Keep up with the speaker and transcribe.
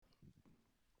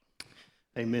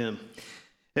Amen.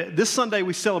 This Sunday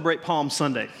we celebrate Palm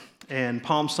Sunday, and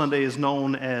Palm Sunday is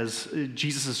known as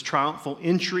Jesus' triumphal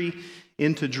entry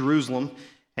into Jerusalem,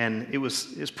 and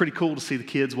it's pretty cool to see the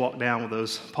kids walk down with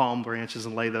those palm branches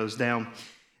and lay those down.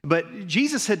 But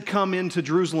Jesus had come into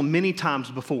Jerusalem many times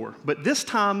before, but this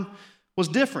time was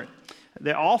different.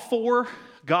 All four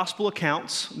gospel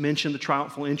accounts mention the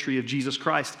triumphal entry of Jesus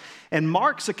Christ, and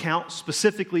Mark's account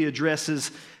specifically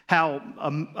addresses how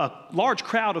a large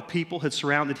crowd of people had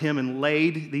surrounded him and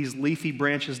laid these leafy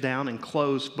branches down and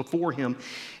clothes before him.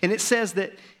 And it says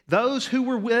that those who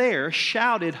were there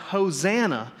shouted,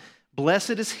 "Hosanna,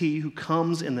 blessed is he who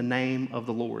comes in the name of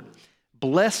the Lord.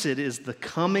 Blessed is the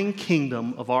coming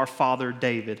kingdom of our father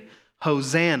David.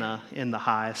 Hosanna in the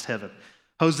highest heaven."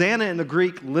 Hosanna in the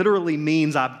Greek literally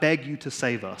means, "I beg you to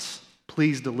save us.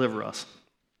 Please deliver us."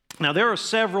 Now, there are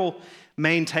several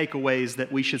main takeaways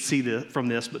that we should see from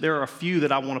this, but there are a few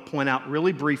that I want to point out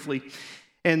really briefly.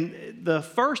 And the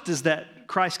first is that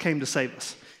Christ came to save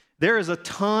us. There is a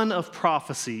ton of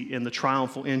prophecy in the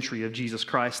triumphal entry of Jesus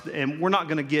Christ, and we're not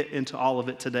going to get into all of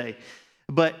it today.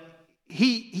 But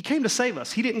he came to save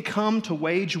us. He didn't come to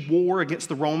wage war against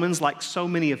the Romans like so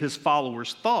many of his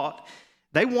followers thought.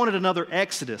 They wanted another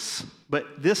Exodus,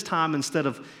 but this time instead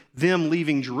of them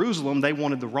leaving Jerusalem, they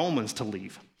wanted the Romans to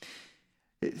leave.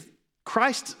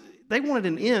 They wanted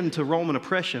an end to Roman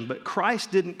oppression, but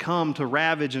Christ didn't come to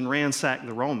ravage and ransack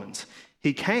the Romans.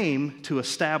 He came to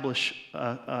establish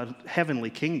a heavenly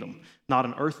kingdom, not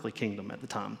an earthly kingdom at the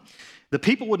time. The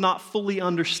people would not fully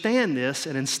understand this,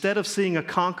 and instead of seeing a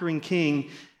conquering king,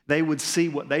 they would see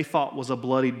what they thought was a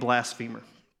bloodied blasphemer.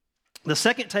 The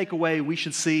second takeaway we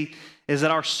should see is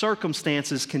that our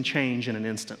circumstances can change in an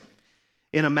instant.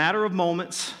 In a matter of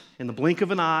moments, in the blink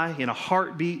of an eye, in a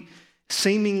heartbeat,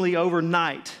 seemingly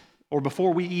overnight, or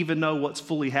before we even know what's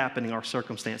fully happening, our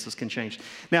circumstances can change.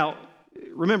 Now,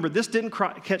 remember, this didn't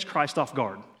catch Christ off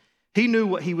guard. He knew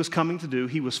what he was coming to do.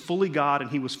 He was fully God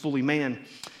and he was fully man.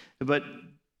 But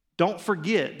don't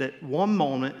forget that one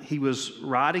moment he was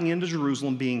riding into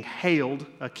Jerusalem being hailed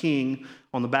a king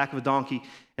on the back of a donkey,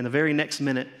 and the very next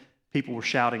minute, people were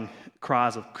shouting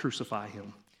cries of "Crucify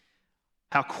him."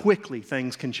 How quickly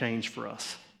things can change for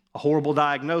us. A horrible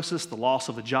diagnosis, the loss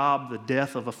of a job, the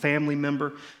death of a family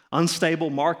member, unstable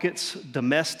markets,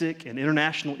 domestic and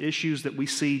international issues that we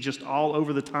see just all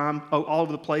over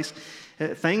the place.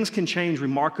 Things can change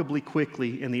remarkably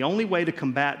quickly, and the only way to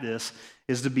combat this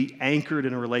is to be anchored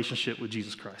in a relationship with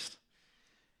Jesus Christ.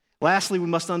 Lastly, we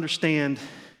must understand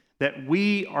that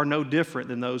we are no different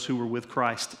than those who were with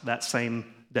Christ that same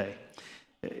day.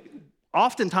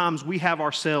 Oftentimes, we have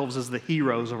ourselves as the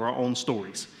heroes of our own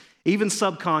stories. Even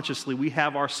subconsciously, we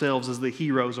have ourselves as the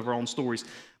heroes of our own stories.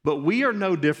 But we are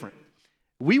no different.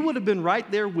 We would have been right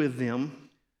there with them,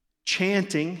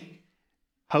 chanting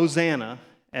Hosanna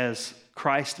as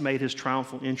Christ made his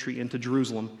triumphal entry into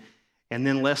Jerusalem, and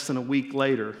then less than a week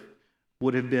later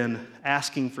would have been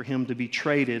asking for him to be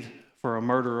traded for a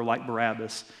murderer like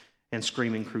Barabbas and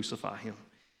screaming, "Crucify him."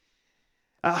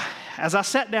 As I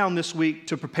sat down this week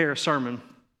to prepare a sermon,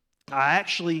 I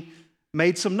actually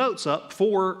made some notes up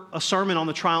for a sermon on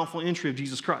the triumphal entry of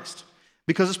Jesus Christ.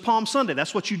 Because it's Palm Sunday,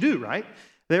 that's what you do, right?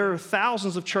 There are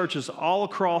thousands of churches all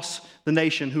across the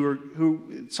nation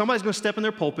who somebody's going to step in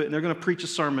their pulpit and they're going to preach a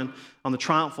sermon on the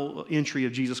triumphal entry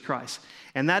of Jesus Christ.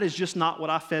 And that is just not what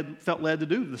I felt led to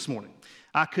do this morning.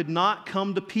 I could not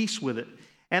come to peace with it.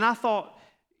 And I thought,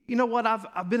 you know what,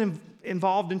 I've been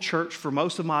involved in church for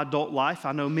most of my adult life.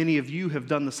 I know many of you have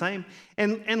done the same.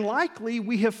 And likely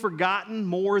we have forgotten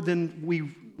more than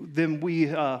we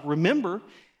remember.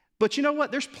 But you know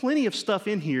what, there's plenty of stuff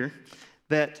in here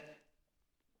that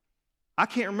I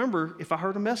can't remember if I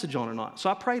heard a message on or not. So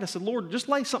I prayed, I said, "Lord, just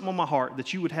lay something on my heart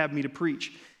that you would have me to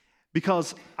preach."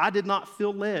 Because I did not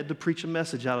feel led to preach a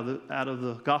message out of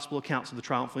the gospel accounts of the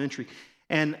triumphal entry.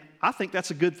 And I think that's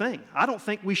a good thing. I don't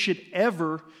think we should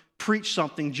ever preach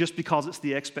something just because it's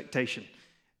the expectation.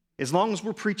 As long as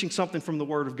we're preaching something from the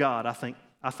Word of God, I think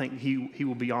he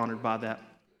will be honored by that.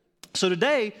 So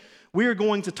today, we are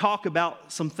going to talk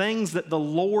about some things that the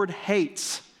Lord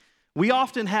hates. We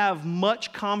often have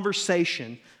much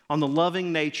conversation on the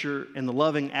loving nature and the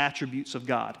loving attributes of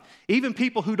God. Even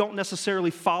people who don't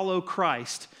necessarily follow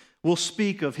Christ will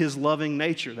speak of his loving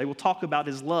nature. They will talk about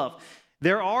his love.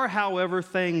 There are, however,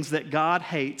 things that God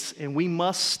hates, and we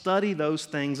must study those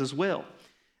things as well.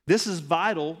 This is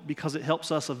vital because it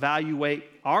helps us evaluate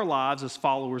our lives as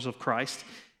followers of Christ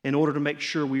in order to make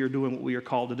sure we are doing what we are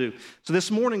called to do. So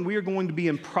this morning, we are going to be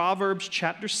in Proverbs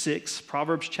chapter 6.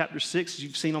 Proverbs chapter 6, as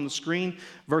you've seen on the screen,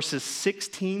 verses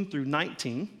 16 through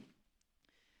 19.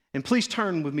 And please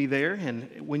turn with me there,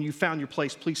 and when you found your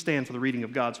place, please stand for the reading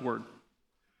of God's word.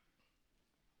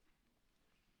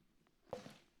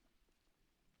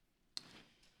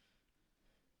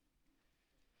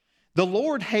 The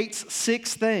Lord hates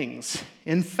 6 things.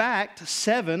 In fact,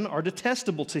 7 are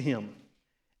detestable to him: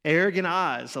 arrogant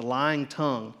eyes, a lying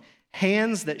tongue,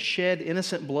 hands that shed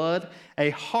innocent blood, a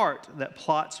heart that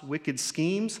plots wicked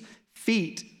schemes,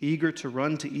 feet eager to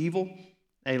run to evil,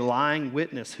 a lying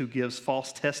witness who gives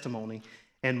false testimony,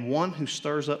 and one who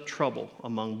stirs up trouble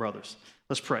among brothers.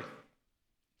 Let's pray.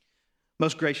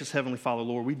 Most gracious Heavenly Father,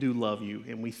 Lord, we do love you,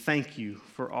 and we thank you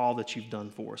for all that you've done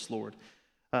for us, Lord.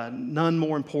 None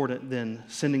more important than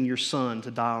sending your Son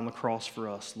to die on the cross for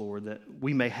us, Lord, that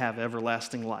we may have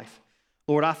everlasting life.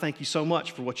 Lord, I thank you so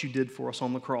much for what you did for us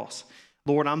on the cross.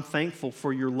 Lord, I'm thankful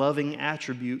for your loving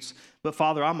attributes, but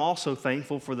Father, I'm also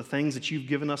thankful for the things that you've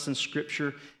given us in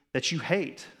Scripture that you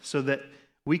hate, so that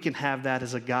we can have that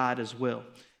as a guide as well.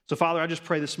 So Father, I just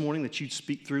pray this morning that you'd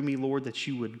speak through me, Lord, that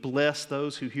you would bless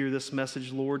those who hear this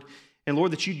message, Lord, and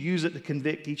Lord, that you'd use it to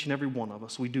convict each and every one of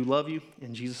us. We do love you.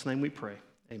 In Jesus' name we pray.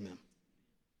 Amen.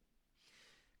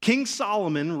 King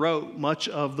Solomon wrote much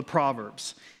of the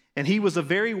Proverbs, and he was a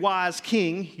very wise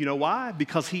king. You know why?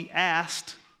 Because he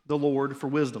asked the Lord for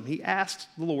wisdom. He asked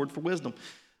the Lord for wisdom.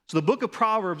 So the book of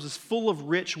Proverbs is full of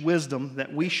rich wisdom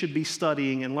that we should be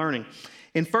studying and learning.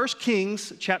 In 1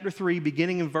 Kings chapter 3,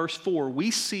 beginning in verse 4,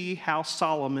 we see how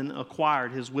Solomon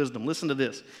acquired his wisdom. Listen to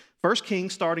this. 1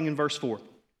 Kings, starting in verse 4.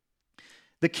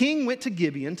 The king went to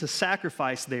Gibeon to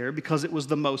sacrifice there because it was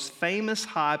the most famous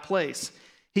high place.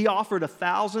 He offered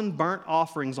 1,000 burnt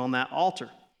offerings on that altar.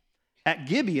 At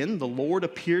Gibeon, the Lord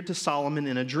appeared to Solomon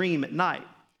in a dream at night.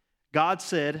 God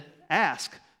said,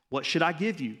 "Ask, what should I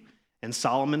give you?" And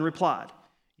Solomon replied,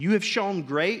 "You have shown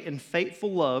great and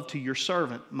faithful love to your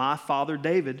servant, my father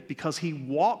David, because he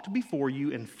walked before you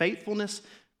in faithfulness,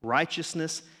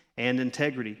 righteousness, and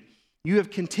integrity. You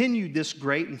have continued this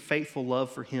great and faithful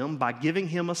love for him by giving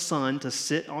him a son to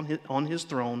sit on his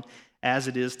throne as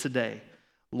it is today.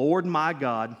 Lord my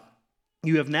God,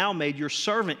 you have now made your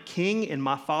servant king in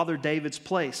my father David's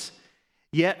place.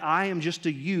 Yet I am just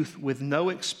a youth with no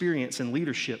experience in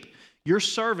leadership. Your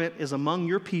servant is among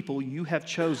your people you have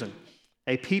chosen,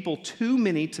 a people too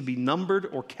many to be numbered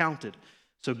or counted.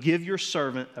 So give your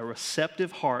servant a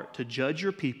receptive heart to judge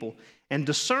your people and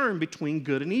discern between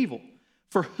good and evil.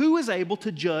 For who is able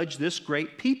to judge this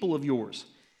great people of yours?"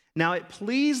 Now it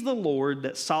pleased the Lord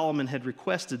that Solomon had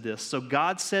requested this. So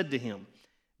God said to him,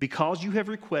 "Because you have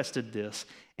requested this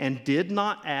and did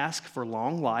not ask for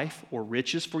long life or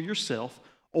riches for yourself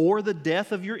or the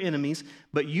death of your enemies,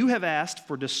 but you have asked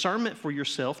for discernment for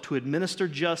yourself to administer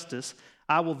justice,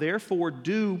 I will therefore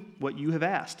do what you have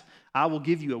asked. I will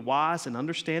give you a wise and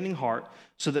understanding heart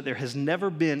so that there has never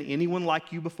been anyone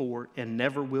like you before and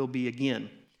never will be again.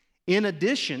 In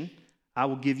addition, I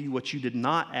will give you what you did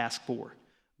not ask for,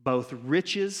 both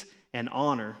riches and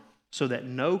honor, so that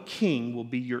no king will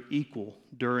be your equal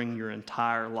during your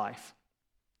entire life."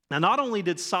 Now, not only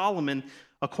did Solomon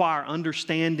acquire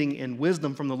understanding and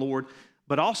wisdom from the Lord,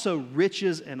 but also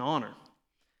riches and honor.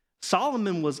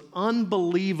 Solomon was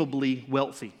unbelievably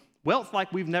wealthy, wealth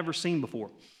like we've never seen before.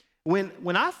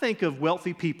 When I think of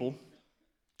wealthy people,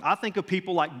 I think of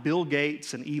people like Bill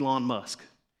Gates and Elon Musk.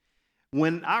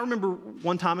 When I remember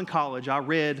one time in college, I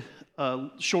read a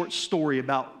short story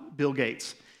about Bill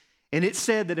Gates. And it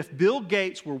said that if Bill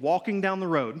Gates were walking down the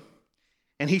road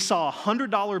and he saw a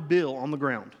 $100 bill on the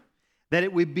ground, that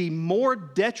it would be more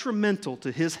detrimental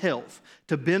to his health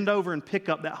to bend over and pick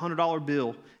up that $100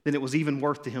 bill than it was even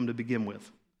worth to him to begin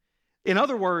with. In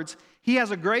other words, he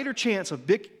has a greater chance of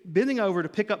bending over to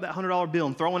pick up that $100 bill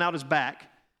and throwing out his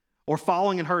back or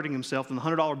falling and hurting himself than the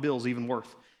 $100 bill is even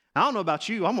worth. I don't know about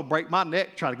you, I'm going to break my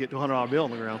neck trying to get to a $100 bill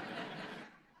on the ground.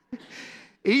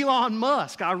 Elon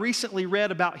Musk, I recently read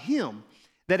about him,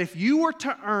 that if you were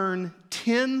to earn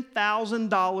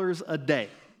 $10,000 a day,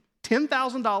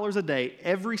 $10,000 a day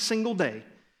every single day,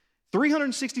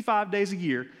 365 days a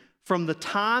year, from the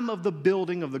time of the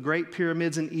building of the Great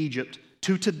Pyramids in Egypt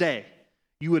to today,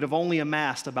 you would have only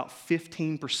amassed about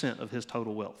 15% of his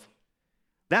total wealth.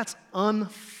 That's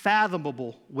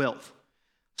unfathomable wealth.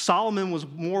 Solomon was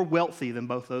more wealthy than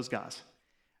both those guys.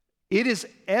 It is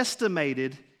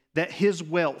estimated that his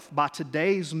wealth, by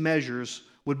today's measures,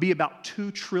 would be about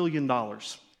 $2 trillion.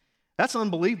 That's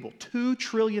unbelievable, $2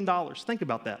 trillion. Think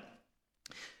about that.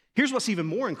 Here's what's even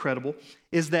more incredible,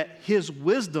 is that his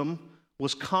wisdom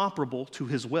was comparable to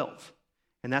his wealth.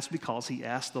 And that's because he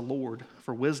asked the Lord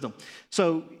for wisdom.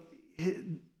 So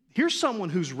here's someone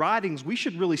whose writings we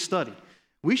should really study.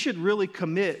 We should really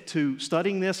commit to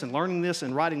studying this and learning this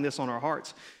and writing this on our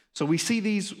hearts. So we see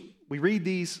these, we read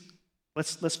these.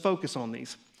 Let's focus on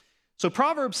these. So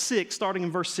Proverbs 6, starting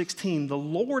in verse 16, the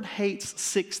Lord hates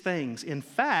 6 things. In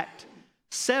fact,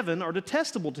 7 are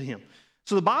detestable to him.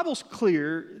 So the Bible's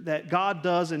clear that God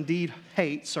does indeed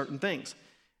hate certain things.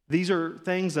 These are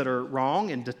things that are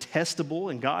wrong and detestable,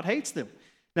 and God hates them.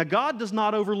 Now, God does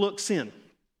not overlook sin.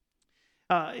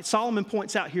 Solomon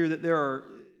points out here that there are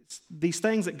these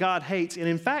things that God hates, and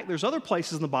in fact, there's other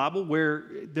places in the Bible where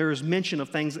there is mention of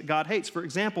things that God hates. For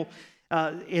example,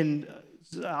 in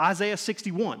Isaiah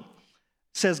 61,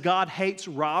 says God hates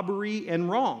robbery and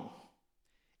wrong.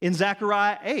 In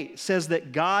Zechariah 8, says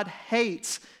that God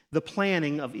hates the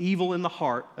planning of evil in the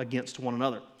heart against one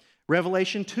another.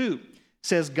 Revelation 2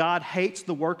 says God hates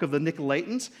the work of the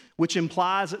Nicolaitans, which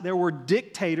implies that there were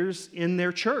dictators in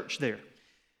their church there.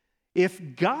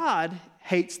 If God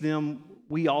hates them,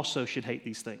 we also should hate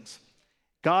these things.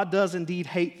 God does indeed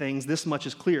hate things. This much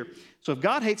is clear. So if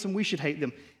God hates them, we should hate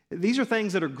them. These are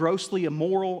things that are grossly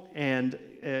immoral, and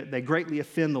they greatly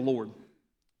offend the Lord.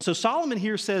 So Solomon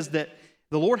here says that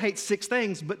the Lord hates 6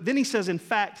 things, but then he says, in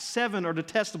fact, 7 are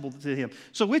detestable to him.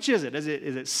 So which is it? Is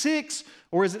it 6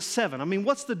 or is it 7? I mean,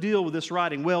 what's the deal with this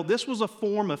writing? Well, this was a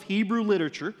form of Hebrew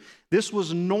literature. This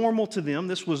was normal to them.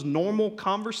 This was normal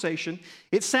conversation.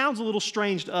 It sounds a little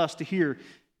strange to us to hear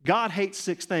God hates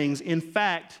 6 things. In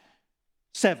fact,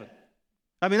 7.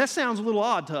 I mean, that sounds a little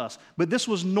odd to us, but this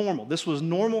was normal. This was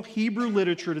normal Hebrew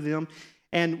literature to them,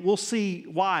 and we'll see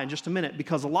why in just a minute,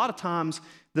 because a lot of times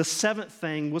the 7th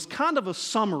thing was kind of a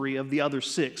summary of the other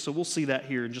 6, so we'll see that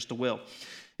here in just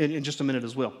a minute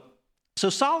as well. So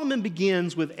Solomon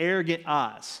begins with arrogant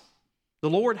eyes. The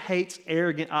Lord hates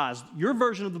arrogant eyes. Your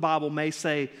version of the Bible may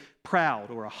say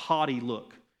proud or a haughty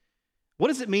look. What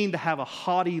does it mean to have a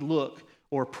haughty look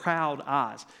or proud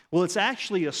eyes? Well, it's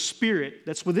actually a spirit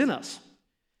that's within us.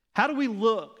 How do we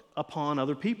look upon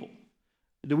other people?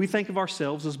 Do we think of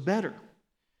ourselves as better?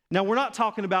 Now, we're not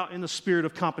talking about in the spirit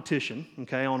of competition,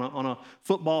 okay, on a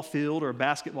football field or a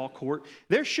basketball court.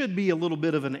 There should be a little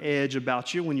bit of an edge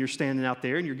about you when you're standing out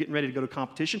there and you're getting ready to go to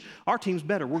competition. Our team's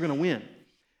better. We're going to win.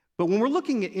 But when we're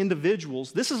looking at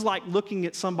individuals, this is like looking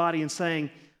at somebody and saying,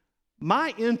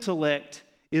 my intellect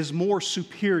is more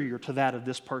superior to that of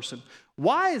this person.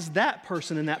 Why is that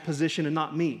person in that position and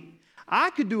not me? I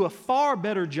could do a far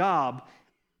better job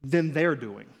than they're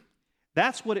doing.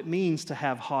 That's what it means to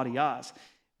have haughty eyes.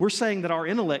 We're saying that our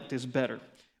intellect is better.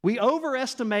 We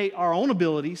overestimate our own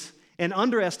abilities and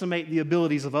underestimate the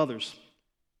abilities of others.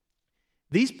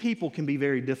 These people can be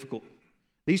very difficult.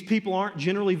 These people aren't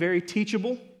generally very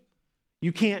teachable.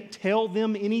 You can't tell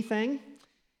them anything,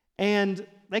 and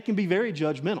they can be very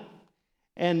judgmental.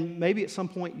 And maybe at some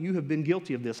point you have been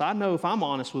guilty of this. I know if I'm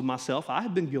honest with myself, I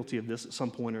have been guilty of this at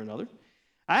some point or another.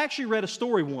 I actually read a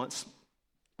story once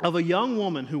of a young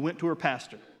woman who went to her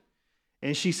pastor.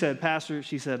 And she said, Pastor,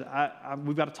 she said,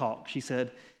 we've got to talk. She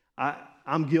said,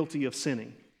 I'm guilty of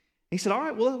sinning. He said, all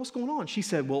right, well, what's going on? She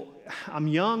said, well, I'm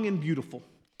young and beautiful.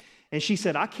 And she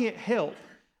said, I can't help,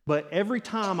 but every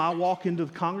time I walk into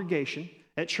the congregation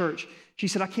at church, she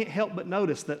said, I can't help but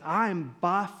notice that I am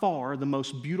by far the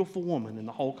most beautiful woman in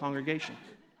the whole congregation.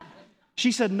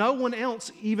 She said, no one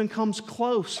else even comes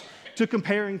close to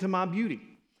comparing to my beauty.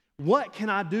 What can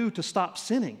I do to stop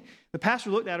sinning? The pastor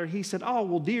looked at her and he said, oh,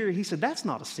 well, dear, he said, that's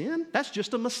not a sin. That's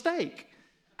just a mistake.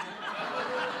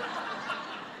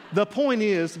 The point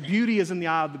is, beauty is in the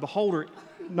eye of the beholder,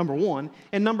 number one.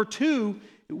 And number two,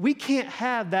 we can't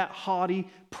have that haughty,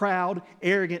 proud,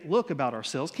 arrogant look about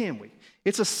ourselves, can we?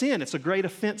 It's a sin. It's a great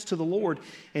offense to the Lord,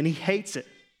 and he hates it.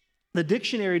 The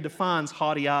dictionary defines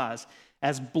haughty eyes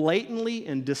as blatantly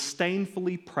and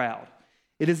disdainfully proud.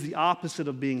 It is the opposite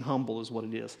of being humble is what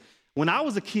it is. When I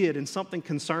was a kid and something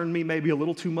concerned me maybe a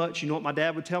little too much, you know what my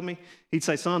dad would tell me? He'd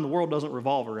say, son, the world doesn't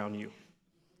revolve around you.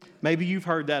 Maybe you've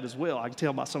heard that as well. I can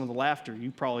tell by some of the laughter.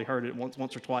 You probably heard it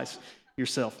once or twice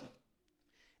yourself.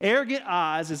 Arrogant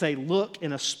eyes is a look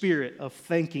and a spirit of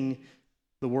thinking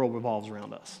the world revolves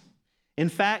around us. In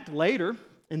fact, later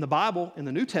in the Bible, in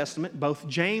the New Testament, both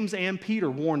James and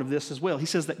Peter warn of this as well. He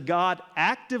says that God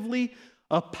actively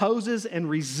opposes and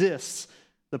resists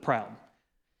the proud.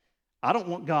 I don't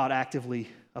want God actively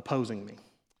opposing me.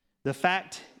 The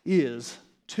fact is,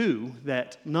 too,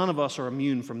 that none of us are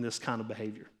immune from this kind of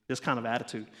behavior, this kind of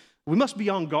attitude. We must be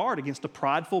on guard against a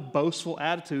prideful, boastful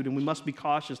attitude, and we must be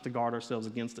cautious to guard ourselves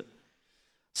against it.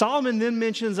 Solomon then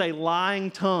mentions a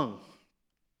lying tongue.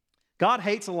 God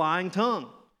hates a lying tongue.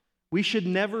 We should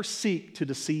never seek to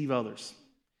deceive others.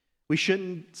 We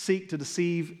shouldn't seek to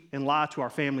deceive and lie to our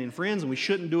family and friends, and we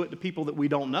shouldn't do it to people that we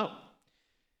don't know.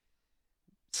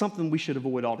 Something we should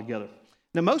avoid altogether.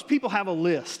 Now, most people have a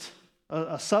list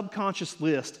a subconscious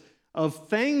list of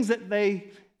things that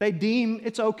they deem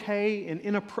it's okay and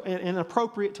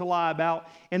inappropriate to lie about,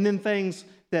 and then things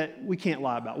that we can't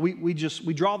lie about. We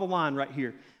draw the line right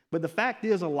here. But the fact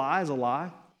is a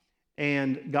lie,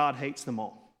 and God hates them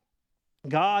all.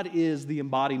 God is the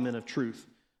embodiment of truth.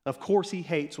 Of course, He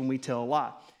hates when we tell a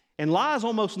lie. And lies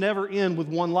almost never end with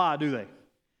one lie, do they?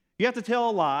 You have to tell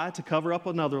a lie to cover up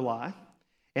another lie,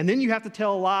 and then you have to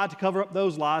tell a lie to cover up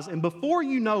those lies, and before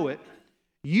you know it,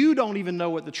 you don't even know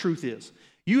what the truth is.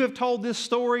 You have told this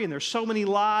story, and there's so many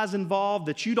lies involved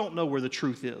that you don't know where the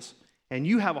truth is, and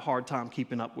you have a hard time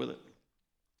keeping up with it.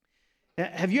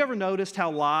 Have you ever noticed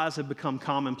how lies have become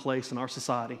commonplace in our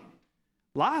society?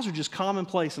 Lies are just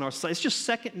commonplace in our society. It's just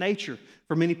second nature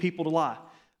for many people to lie.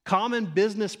 Common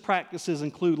business practices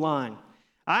include lying.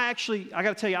 I got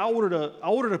to tell you, I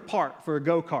ordered a part for a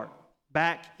go-kart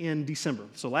back in December.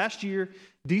 So last year,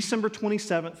 December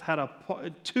 27th, had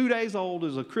 2 days old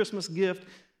as a Christmas gift,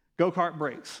 go-kart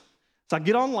breaks. So I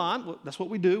get online, that's what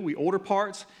we do, we order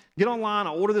parts, get online,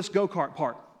 I order this go-kart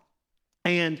part.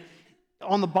 And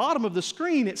on the bottom of the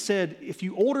screen, it said, if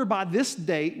you order by this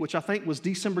date, which I think was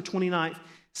December 29th,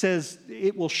 says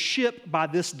it will ship by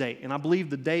this date. And I believe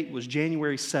the date was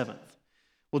January 7th.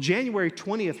 Well, January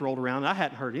 20th rolled around, and I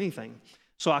hadn't heard anything.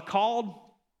 So I called,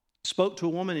 spoke to a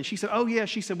woman, and she said, oh, yeah.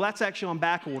 She said, well, that's actually on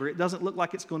back order. It doesn't look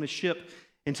like it's going to ship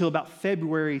until about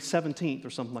February 17th or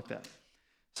something like that.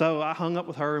 So I hung up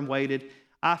with her and waited.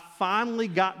 I finally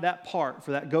got that part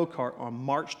for that go-kart on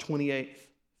March 28th,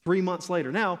 3 months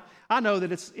later. Now, I know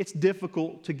that it's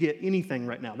difficult to get anything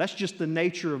right now. That's just the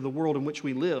nature of the world in which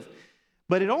we live.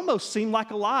 But it almost seemed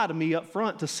like a lie to me up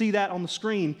front to see that on the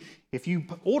screen. If you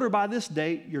order by this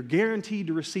date, you're guaranteed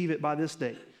to receive it by this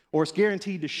date. Or it's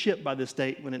guaranteed to ship by this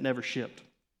date when it never shipped.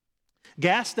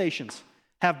 Gas stations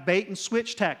have bait and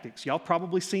switch tactics. Y'all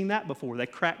probably seen that before. They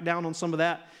crack down on some of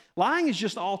that. Lying is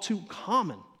just all too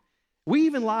common. We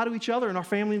even lie to each other and our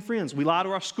family and friends. We lie to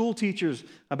our school teachers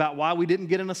about why we didn't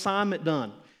get an assignment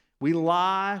done. We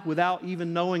lie without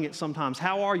even knowing it sometimes.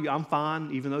 How are you? I'm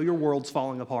fine, even though your world's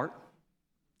falling apart.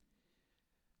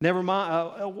 Never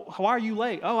mind, why are you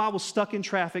late? Oh, I was stuck in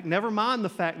traffic. Never mind the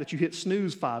fact that you hit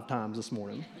snooze 5 times this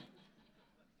morning.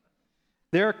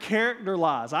 There are character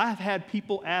lies. I have had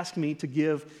people ask me to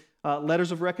give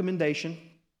letters of recommendation,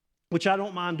 which I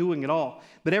don't mind doing at all.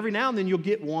 But every now and then you'll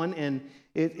get one, and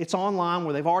it's online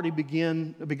where they've already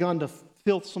begun to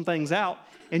fill some things out,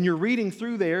 and you're reading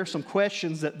through there some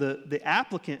questions that the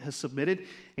applicant has submitted,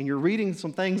 and you're reading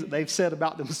some things that they've said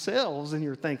about themselves, and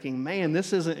you're thinking, man,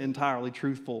 this isn't entirely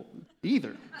truthful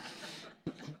either.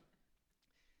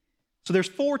 So there's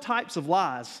 4 types of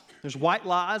lies. There's white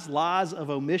lies, lies of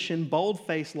omission,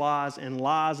 bold-faced lies, and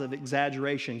lies of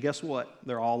exaggeration. Guess what?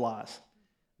 They're all lies.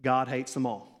 God hates them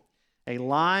all. A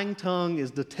lying tongue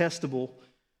is detestable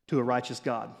to a righteous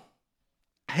God.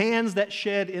 Hands that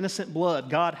shed innocent blood.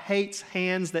 God hates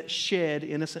hands that shed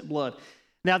innocent blood.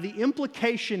 Now, the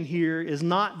implication here is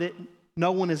not that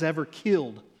no one is ever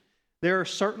killed. There are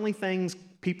certainly things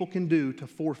people can do to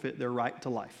forfeit their right to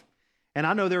life. And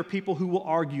I know there are people who will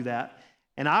argue that.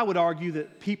 And I would argue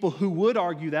that people who would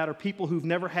argue that are people who've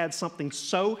never had something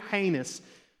so heinous,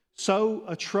 so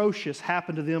atrocious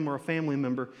happen to them or a family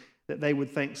member that they would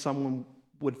think someone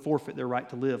would forfeit their right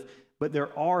to live. But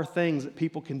there are things that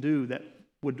people can do that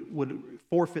would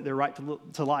forfeit their right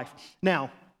to life. Now,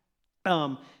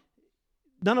 none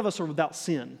of us are without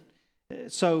sin.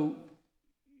 So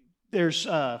there's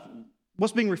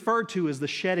what's being referred to as the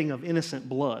shedding of innocent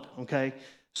blood, okay?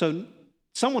 So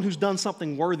someone who's done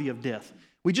something worthy of death.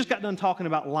 We just got done talking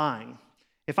about lying.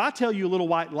 If I tell you a little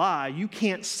white lie, you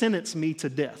can't sentence me to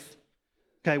death.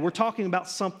 Okay, we're talking about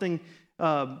something,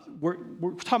 we're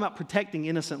talking about protecting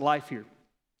innocent life here.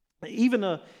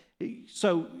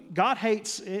 So God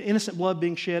hates innocent blood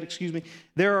being shed,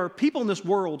 There are people in this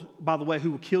world, by the way,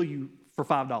 who will kill you for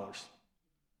 $5.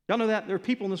 Y'all know that? There are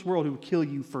people in this world who will kill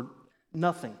you for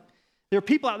nothing. There are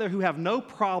people out there who have no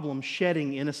problem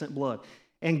shedding innocent blood.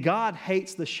 And God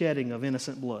hates the shedding of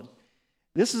innocent blood.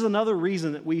 This is another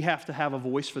reason that we have to have a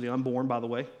voice for the unborn, by the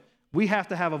way. We have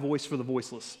to have a voice for the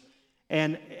voiceless.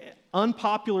 And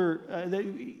unpopular,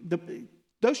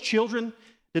 those children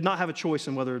did not have a choice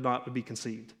in whether or not to be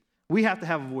conceived. We have to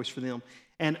have a voice for them.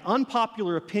 And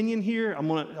unpopular opinion here, I'm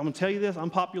gonna tell you this,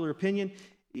 unpopular opinion,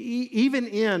 even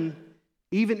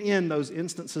in those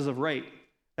instances of rape,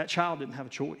 that child didn't have a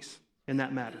choice in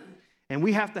that matter. And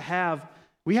we have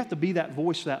to be that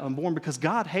voice for that unborn because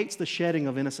God hates the shedding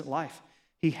of innocent life.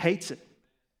 He hates it.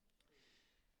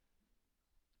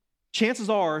 Chances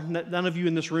are none of you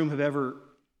in this room have ever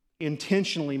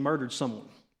intentionally murdered someone.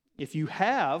 If you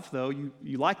have, though, you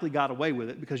likely got away with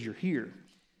it because you're here.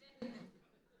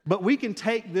 But we can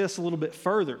take this a little bit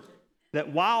further,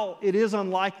 that while it is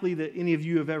unlikely that any of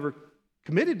you have ever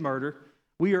committed murder,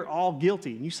 we are all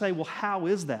guilty. And you say, well, how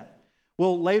is that?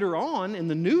 Well, later on in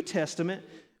the New Testament,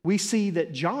 we see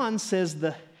that John says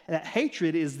that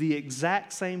hatred is the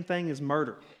exact same thing as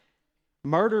murder.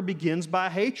 Murder begins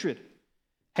by hatred.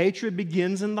 Hatred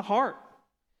begins in the heart.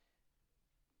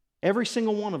 Every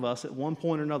single one of us at one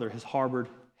point or another has harbored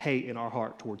hate in our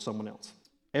heart towards someone else.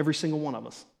 Every single one of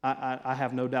us. I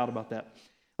have no doubt about that.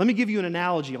 Let me give you an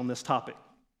analogy on this topic.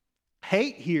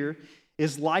 Hate here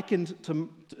is likened to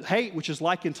hate, which is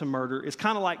likened to murder, is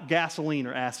kind of like gasoline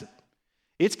or acid.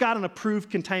 It's got an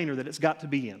approved container that it's got to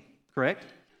be in, correct?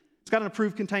 It's got an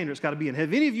approved container it's got to be in.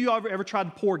 Have any of you ever tried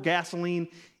to pour gasoline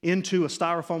into a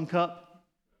styrofoam cup?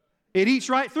 It eats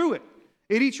right through it.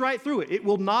 It eats right through it. It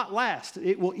will not last.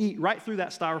 It will eat right through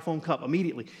that styrofoam cup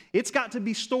immediately. It's got to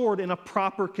be stored in a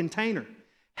proper container.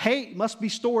 Hate must be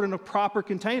stored in a proper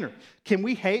container. Can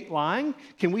we hate lying?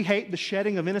 Can we hate the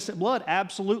shedding of innocent blood?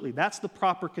 Absolutely. That's the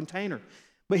proper container.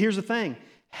 But here's the thing.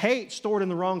 Hate stored in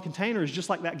the wrong container is just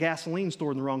like that gasoline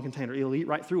stored in the wrong container. It'll eat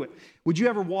right through it. Would you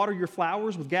ever water your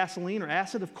flowers with gasoline or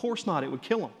acid? Of course not. It would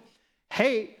kill them.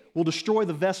 Hate will destroy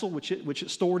the vessel which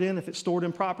it's stored in if it's stored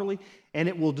in properly, and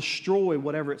it will destroy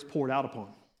whatever it's poured out upon.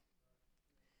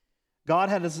 God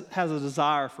has a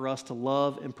desire for us to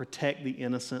love and protect the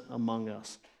innocent among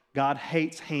us. God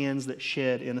hates hands that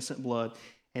shed innocent blood,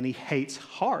 and he hates a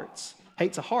heart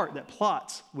that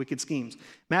plots wicked schemes.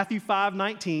 Matthew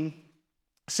 5:19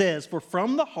 says, "For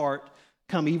from the heart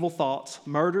come evil thoughts,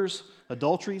 murders,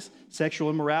 adulteries, sexual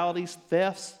immoralities,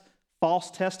 thefts,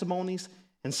 false testimonies,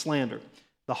 and slander."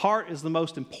 The heart is the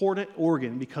most important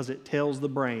organ because it tells the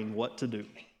brain what to do.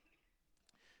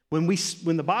 When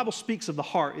the Bible speaks of the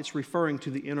heart, it's referring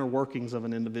to the inner workings of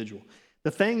an individual.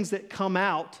 The things that come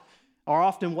out are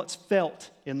often what's felt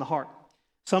in the heart.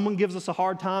 Someone gives us a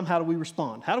hard time, how do we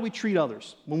respond? How do we treat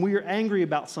others? When we are angry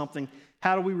about something,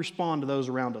 how do we respond to those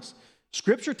around us?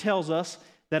 Scripture tells us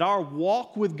that our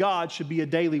walk with God should be a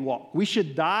daily walk. We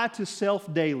should die to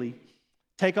self daily,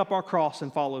 take up our cross,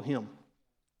 and follow him.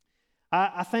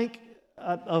 I think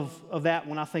of that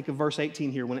when I think of verse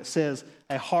 18 here, when it says,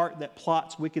 a heart that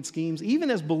plots wicked schemes. Even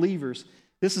as believers,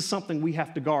 this is something we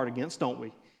have to guard against, don't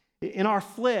we? In our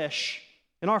flesh,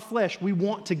 we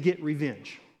want to get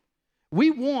revenge.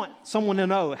 We want someone to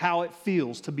know how it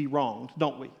feels to be wronged,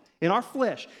 don't we? In our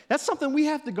flesh. That's something we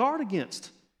have to guard against,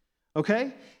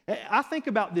 okay? I think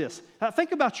about this.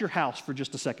 Think about your house for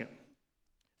just a second.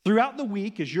 Throughout the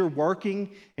week, as you're working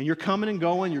and you're coming and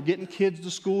going, you're getting kids to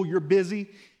school, you're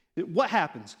busy, what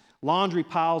happens? Laundry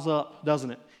piles up, doesn't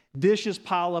it? Dishes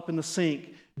pile up in the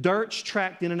sink. Dirt's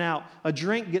tracked in and out. A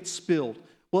drink gets spilled.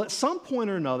 Well, at some point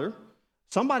or another,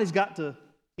 somebody's got to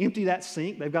empty that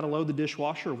sink. They've got to load the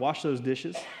dishwasher or wash those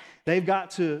dishes. They've got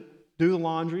to do the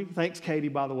laundry. Thanks, Katie,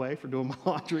 by the way, for doing my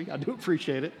laundry. I do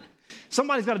appreciate it.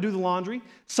 Somebody's got to do the laundry.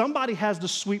 Somebody has to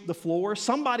sweep the floor.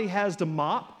 Somebody has to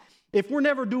mop. If we're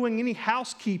never doing any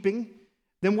housekeeping,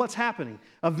 then what's happening?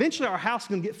 Eventually our house is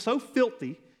going to get so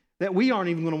filthy that we aren't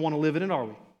even going to want to live in it, are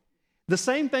we? The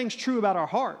same thing's true about our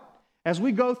heart. As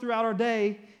we go throughout our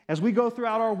day, as we go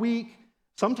throughout our week,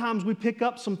 sometimes we pick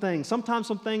up some things. Sometimes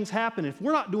some things happen. If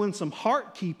we're not doing some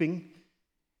heart keeping,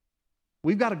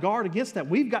 we've got to guard against that.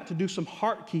 We've got to do some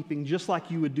heart keeping just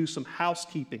like you would do some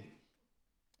housekeeping.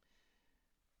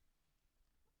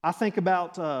 I think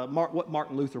about what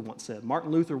Martin Luther once said.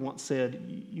 Martin Luther once said,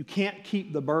 you can't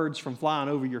keep the birds from flying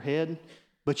over your head,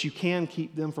 but you can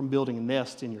keep them from building a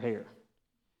nest in your hair.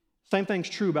 Same thing's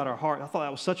true about our heart. I thought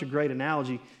that was such a great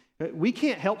analogy. We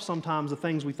can't help sometimes the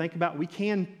things we think about. We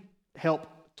can help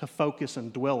to focus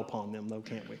and dwell upon them, though,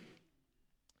 can't we?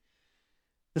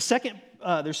 There's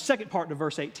a second part to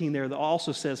verse 18 there that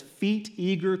also says, feet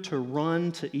eager to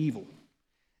run to evil.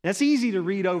 And it's easy to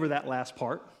read over that last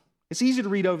part. It's easy to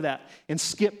read over that and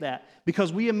skip that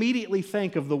because we immediately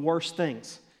think of the worst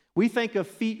things. We think of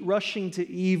feet rushing to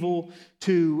evil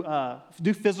to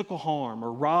do physical harm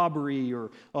or robbery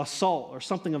or assault or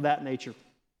something of that nature.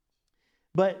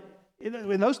 But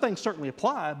and those things certainly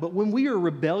apply, but when we are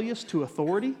rebellious to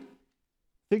authority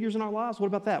figures in our lives, what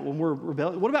about that? When we're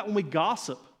rebellious, what about when we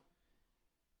gossip?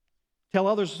 Tell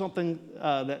others something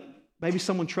that maybe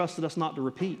someone trusted us not to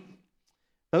repeat.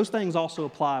 Those things also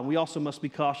apply, and we also must be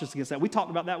cautious against that. We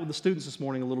talked about that with the students this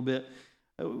morning a little bit.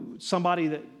 Somebody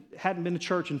that hadn't been to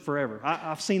church in forever.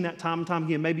 I've seen that time and time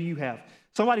again. Maybe you have.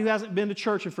 Somebody who hasn't been to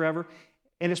church in forever,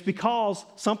 and it's because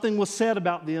something was said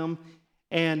about them,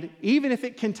 and even if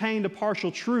it contained a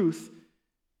partial truth,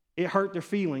 it hurt their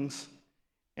feelings,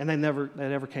 and they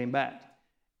never came back.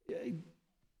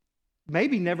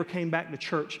 Maybe never came back to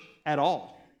church at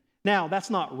all. Now, that's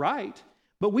not right,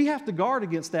 but we have to guard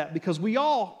against that because we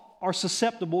all are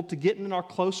susceptible to getting in our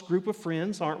close group of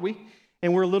friends, aren't we?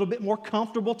 And we're a little bit more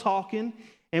comfortable talking,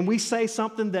 and we say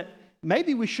something that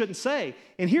maybe we shouldn't say.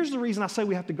 And here's the reason I say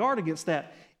we have to guard against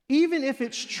that. Even if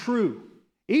it's true,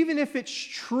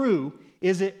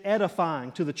 is it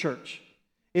edifying to the church?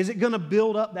 Is it going to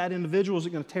build up that individual? Is it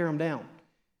going to tear them down?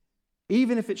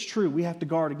 Even if it's true, we have to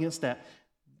guard against that.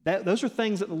 Those are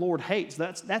things that the Lord hates.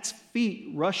 That's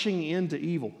feet rushing into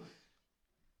evil.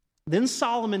 Then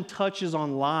Solomon touches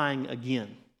on lying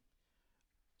again.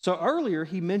 So earlier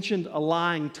he mentioned a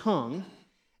lying tongue,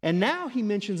 and now he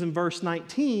mentions in verse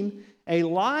 19 a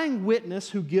lying witness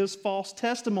who gives false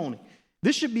testimony.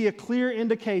 This should be a clear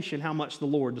indication how much the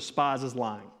Lord despises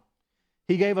lying.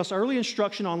 He gave us early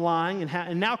instruction on lying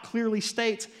and now clearly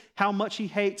states how much he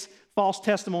hates false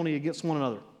testimony against one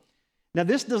another. Now,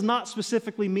 this does not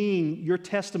specifically mean your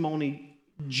testimony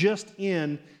just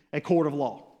in a court of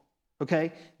law,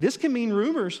 okay? This can mean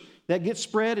rumors that get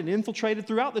spread and infiltrated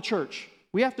throughout the church.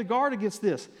 We have to guard against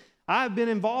this. I've been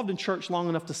involved in church long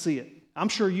enough to see it. I'm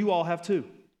sure you all have too.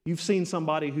 You've seen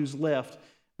somebody who's left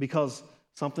because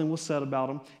something was said about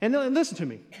them. And listen to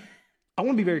me. I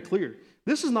want to be very clear.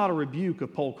 This is not a rebuke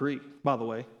of Pole Creek, by the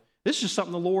way. This is just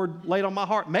something the Lord laid on my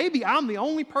heart. Maybe I'm the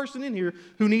only person in here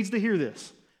who needs to hear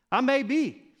this. I may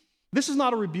be. This is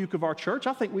not a rebuke of our church.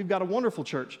 I think we've got a wonderful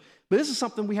church. But this is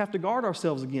something we have to guard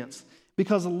ourselves against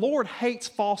because the Lord hates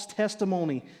false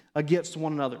testimony against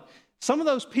one another. Some of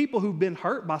those people who've been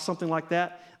hurt by something like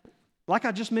that, like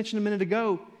I just mentioned a minute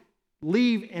ago,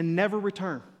 leave and never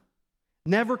return.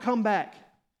 Never come back.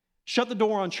 Shut the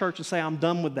door on church and say, I'm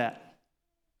done with that.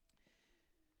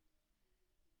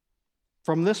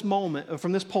 From this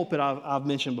pulpit I've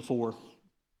mentioned before,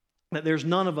 that there's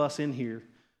none of us in here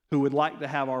who would like to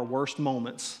have our worst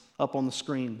moments up on the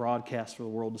screen broadcast for the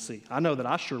world to see. I know that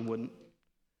I sure wouldn't.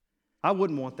 I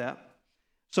wouldn't want that.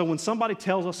 So when somebody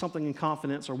tells us something in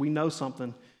confidence or we know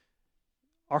something,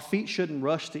 our feet shouldn't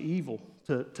rush to evil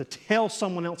to tell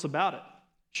someone else about it,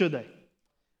 should they?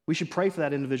 We should pray for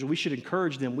that individual. We should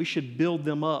encourage them. We should build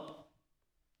them up.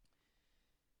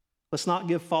 Let's not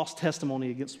give false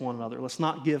testimony against one another. Let's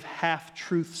not give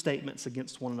half-truth statements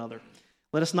against one another.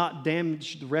 Let us not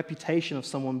damage the reputation of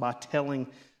someone by telling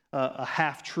a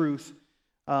half-truth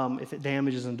if it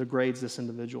damages and degrades this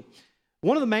individual.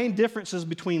 One of the main differences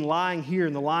between lying here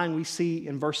and the lying we see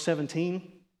in verse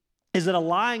 17 is that a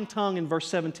lying tongue in verse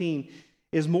 17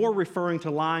 is more referring to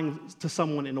lying to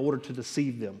someone in order to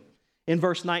deceive them. In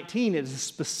verse 19, it is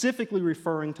specifically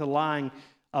referring to lying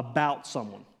about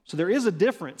someone. So there is a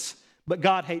difference, but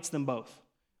God hates them both.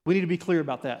 We need to be clear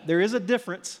about that. There is a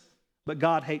difference, but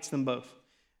God hates them both.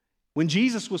 When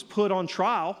Jesus was put on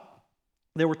trial,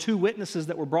 there were two witnesses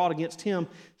that were brought against him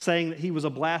saying that he was a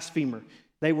blasphemer.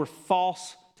 They were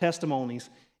false testimonies,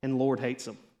 and the Lord hates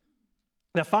them.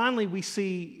 Now, finally, we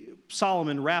see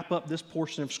Solomon wrap up this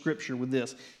portion of Scripture with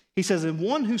this. He says, "And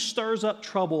one who stirs up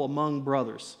trouble among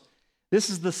brothers." This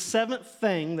is the seventh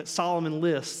thing that Solomon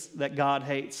lists that God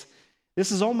hates.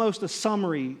 This is almost a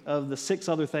summary of the 6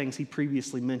 other things he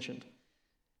previously mentioned.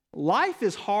 Life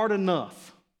is hard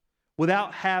enough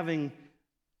without having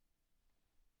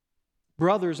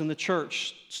brothers in the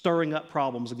church stirring up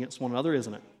problems against one another,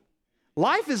 isn't it?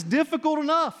 Life is difficult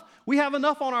enough. We have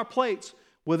enough on our plates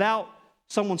without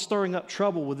someone stirring up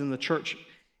trouble within the church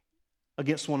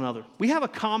against one another. We have a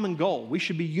common goal. We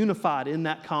should be unified in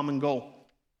that common goal.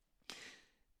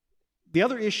 The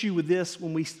other issue with this,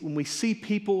 when we see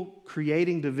people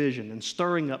creating division and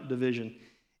stirring up division,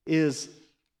 is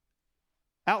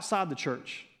outside the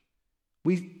church.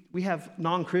 We have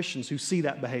non-Christians who see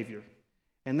that behavior,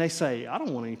 and they say, I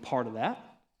don't want any part of that.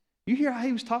 You hear how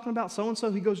he was talking about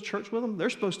so-and-so? He goes to church with them? They're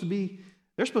supposed to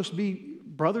be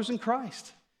brothers in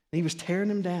Christ. And he was tearing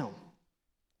them down.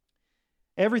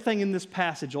 Everything in this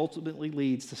passage ultimately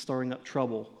leads to stirring up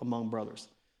trouble among brothers.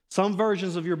 Some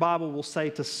versions of your Bible will say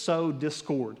to sow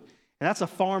discord. And that's a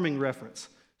farming reference.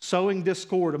 Sowing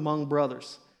discord among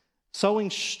brothers. Sowing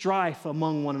strife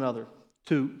among one another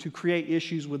to create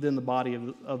issues within the body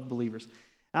of believers.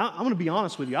 I'm going to be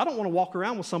honest with you. I don't want to walk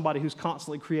around with somebody who's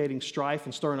constantly creating strife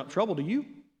and stirring up trouble. Do you?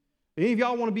 Any of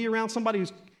y'all want to be around somebody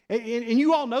who's... And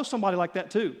you all know somebody like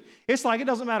that too. It's like it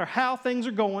doesn't matter how things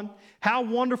are going, how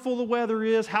wonderful the weather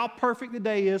is, how perfect the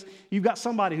day is. You've got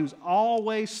somebody who's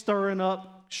always stirring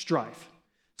up strife.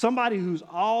 Somebody who's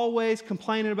always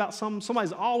complaining about something.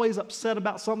 Somebody's always upset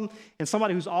about something. And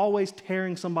somebody who's always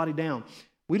tearing somebody down.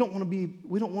 We don't want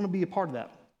to be a part of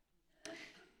that.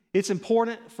 It's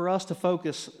important for us to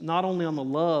focus not only on the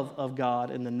love of God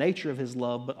and the nature of his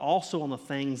love, but also on the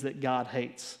things that God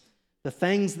hates. The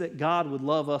things that God would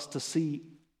love us to see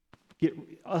get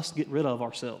rid of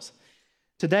ourselves.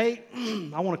 Today,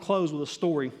 I want to close with a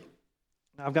story.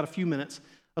 I've got a few minutes.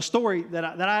 A story that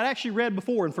I had actually read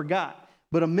before and forgot,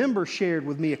 but a member shared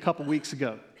with me a couple weeks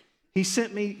ago. He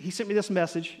sent me this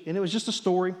message, and it was just a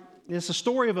story. It's a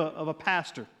story of a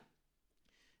pastor.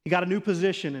 He got a new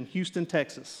position in Houston,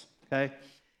 Texas, okay?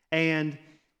 And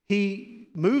he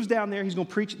moves down there. He's going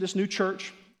to preach at this new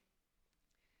church.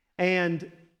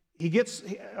 And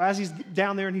as he's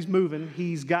down there and he's moving,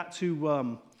 he's got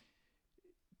to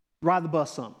ride the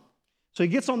bus some. So he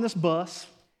gets on this bus,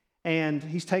 and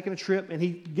he's taking a trip, and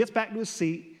he gets back to his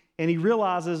seat, and he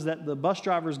realizes that the bus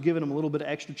driver is giving him a little bit of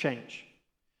extra change.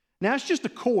 Now, it's just a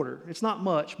quarter. It's not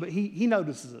much, but he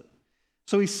notices it.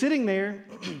 So he's sitting there,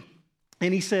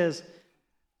 and he says,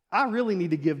 I really need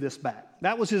to give this back.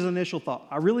 That was his initial thought.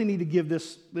 I really need to give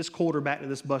this quarter back to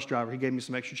this bus driver. He gave me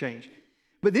some extra change.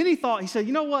 But then he said,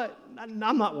 you know what?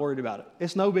 I'm not worried about it.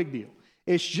 It's no big deal.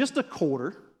 It's just a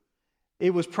quarter.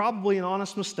 It was probably an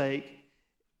honest mistake.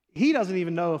 He doesn't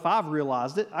even know if I've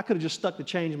realized it. I could have just stuck the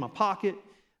change in my pocket.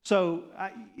 So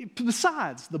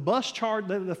besides, the bus charge,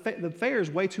 the fare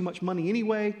is way too much money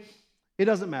anyway. It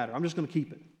doesn't matter. I'm just going to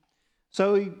keep it.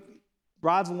 So he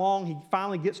rides along. He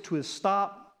finally gets to his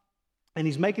stop, and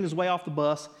he's making his way off the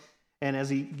bus. And as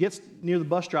he gets near the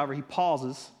bus driver, he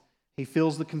pauses. He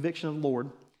feels the conviction of the Lord,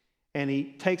 and he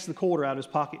takes the quarter out of his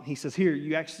pocket, and he says, here,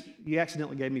 you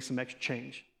accidentally gave me some extra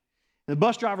change. And the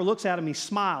bus driver looks at him, he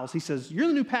smiles. He says, you're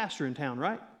the new pastor in town,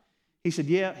 right? He said,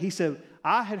 yeah. He said,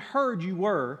 I had heard you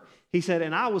were. He said,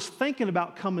 and I was thinking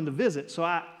about coming to visit, so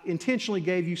I intentionally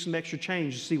gave you some extra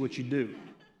change to see what you do.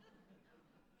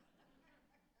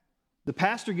 The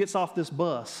pastor gets off this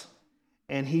bus,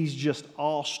 and he's just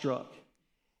awestruck.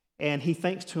 And he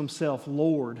thinks to himself,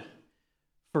 Lord,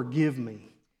 forgive me.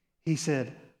 He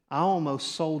said, I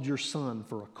almost sold your son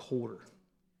for a quarter.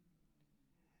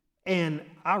 And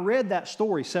I read that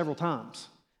story several times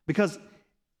because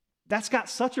that's got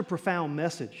such a profound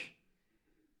message.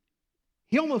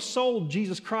 He almost sold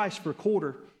Jesus Christ for a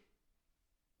quarter.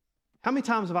 How many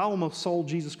times have I almost sold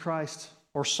Jesus Christ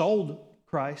or sold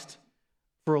Christ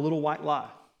for a little white lie?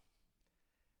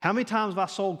 How many times have I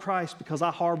sold Christ because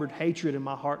I harbored hatred in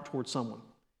my heart towards someone?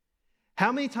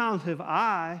 How many times have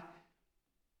I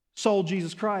sold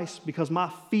Jesus Christ because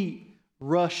my feet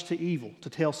rushed to evil to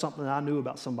tell something that I knew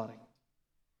about somebody?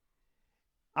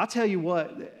 I'll tell you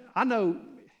what, I know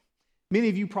many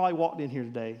of you probably walked in here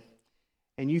today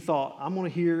and you thought, I'm going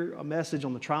to hear a message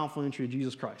on the triumphal entry of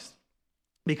Jesus Christ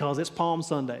because it's Palm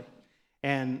Sunday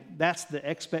and that's the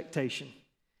expectation.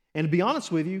 And to be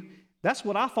honest with you, that's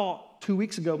what I thought 2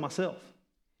 weeks ago myself.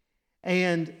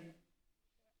 And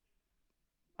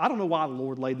I don't know why the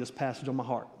Lord laid this passage on my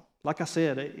heart. Like I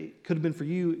said, it could have been for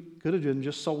you. It could have been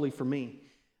just solely for me.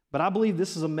 But I believe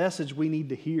this is a message we need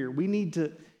to hear. We need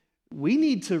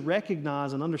to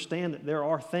recognize and understand that there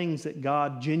are things that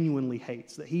God genuinely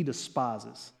hates, that he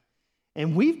despises.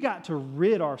 And we've got to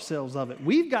rid ourselves of it.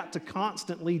 We've got to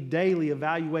constantly, daily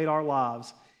evaluate our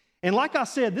lives. And like I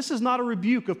said, this is not a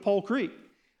rebuke of Pole Creek.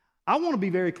 I want to be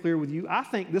very clear with you. I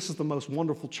think this is the most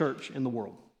wonderful church in the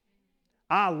world.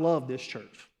 I love this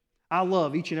church. I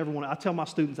love each and every one. I tell my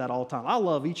students that all the time. I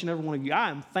love each and every one of you. I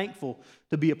am thankful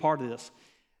to be a part of this.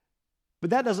 But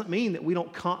that doesn't mean that we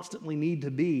don't constantly need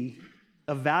to be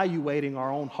evaluating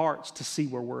our own hearts to see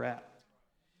where we're at.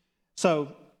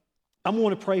 So I'm going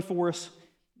to pray for us.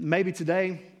 Maybe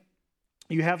today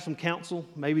you have some counsel.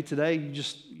 Maybe today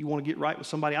you want to get right with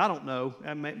somebody. I don't know.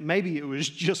 Maybe it was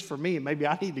just for me, and maybe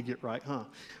I need to get right,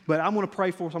 But I'm going to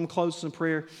pray for us. I'm going to close this in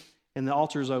prayer, and the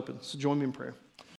altar is open. So join me in prayer.